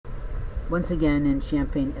Once again in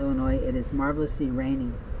Champaign, Illinois, it is marvelously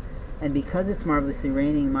raining. And because it's marvelously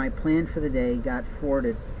raining, my plan for the day got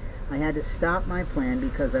thwarted. I had to stop my plan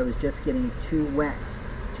because I was just getting too wet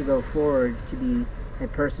to go forward to be a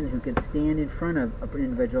person who could stand in front of an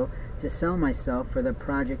individual to sell myself for the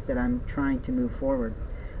project that I'm trying to move forward.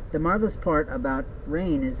 The marvelous part about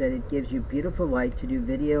rain is that it gives you beautiful light to do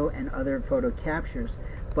video and other photo captures.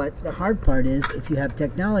 But the hard part is, if you have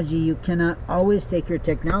technology, you cannot always take your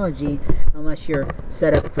technology, unless you're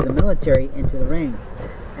set up for the military, into the rain.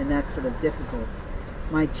 And that's sort of difficult.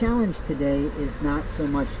 My challenge today is not so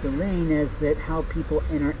much the rain as that how people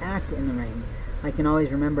interact in the rain. I can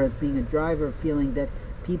always remember as being a driver feeling that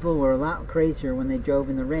people were a lot crazier when they drove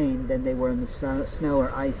in the rain than they were in the snow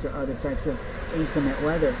or ice or other types of inclement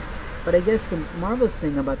weather. But I guess the marvelous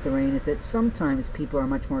thing about the rain is that sometimes people are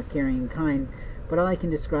much more caring and kind, but all I can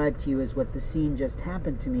describe to you is what the scene just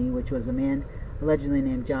happened to me, which was a man allegedly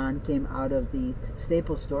named John came out of the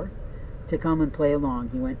Staples store to come and play along.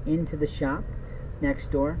 He went into the shop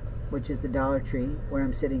next door, which is the Dollar Tree, where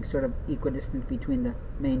I'm sitting sort of equidistant between the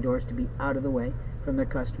main doors to be out of the way from their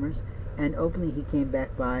customers, and openly he came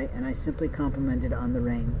back by, and I simply complimented on the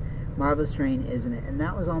rain. Marvelous rain, isn't it? And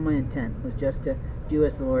that was all my intent, was just to do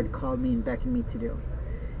as the Lord called me and beckoned me to do.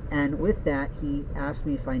 And with that, he asked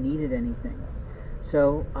me if I needed anything.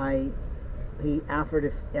 So he offered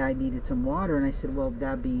if I needed some water, and I said, well,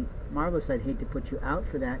 that'd be marvelous. I'd hate to put you out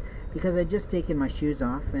for that, because I'd just taken my shoes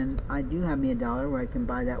off, and I do have me $1 where I can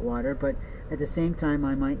buy that water, but at the same time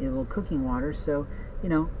I might need a little cooking water, so, you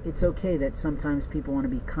know, it's okay that sometimes people want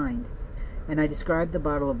to be kind. And I described the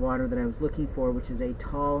bottle of water that I was looking for, which is a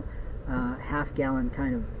tall half-gallon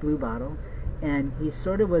kind of blue bottle, and he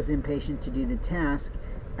sort of was impatient to do the task,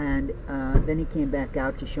 and then he came back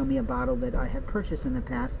out to show me a bottle that I had purchased in the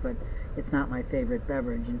past, but it's not my favorite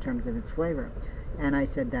beverage in terms of its flavor. And I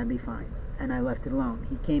said that'd be fine, and I left it alone.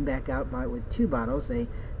 He came back out with 2 bottles, a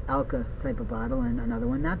Alka type of bottle and another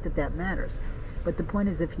one. Not that that matters, but the point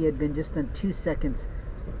is, if he had been just on 2 seconds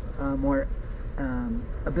more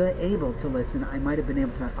able to listen, I might have been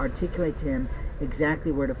able to articulate to him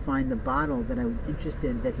exactly where to find the bottle that I was interested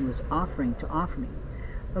in, that he was offering to offer me.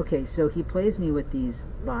 Okay, so he plays me with these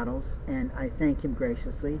bottles, and I thank him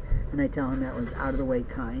graciously, and I tell him that was out of the way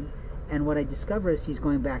kind. And what I discover is he's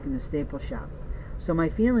going back in the Staples shop. So my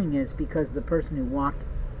feeling is, because the person who walked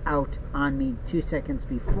out on me 2 seconds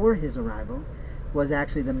before his arrival was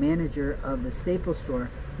actually the manager of the Staples store,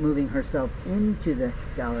 moving herself into the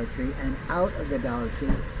Dollar Tree and out of the Dollar Tree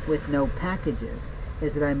with no packages,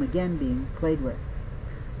 is that I'm again being played with.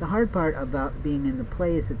 The hard part about being in the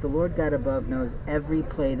play is that the Lord God above knows every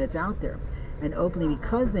play that's out there. And openly,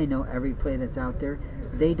 because they know every play that's out there,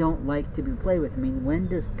 they don't like to be played with. I mean, when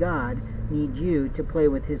does God need you to play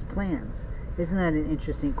with his plans? Isn't that an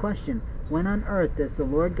interesting question? When on earth does the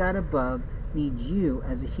Lord God above need you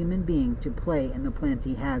as a human being to play in the plans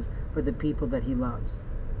he has for the people that he loves?